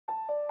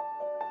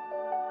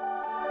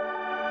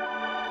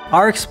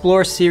Our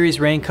Explore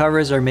series rain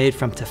covers are made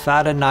from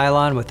Taffeta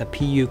Nylon with a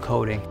PU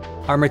coating.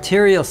 Our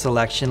material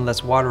selection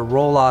lets water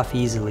roll off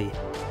easily.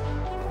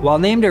 While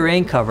named a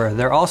rain cover,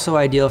 they're also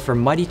ideal for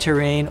muddy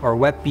terrain or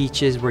wet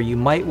beaches where you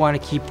might want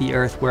to keep the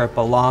earth where it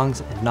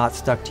belongs and not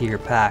stuck to your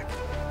pack.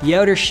 The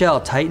outer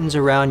shell tightens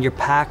around your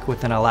pack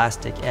with an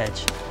elastic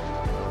edge,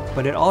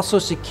 but it also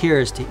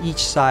secures to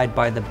each side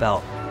by the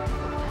belt.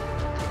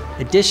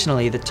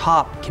 Additionally, the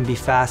top can be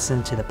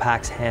fastened to the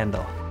pack's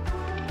handle.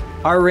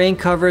 Our rain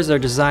covers are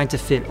designed to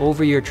fit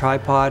over your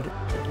tripod,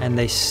 and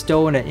they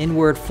stow in an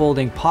inward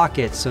folding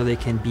pocket so they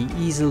can be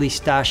easily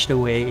stashed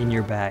away in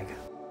your bag.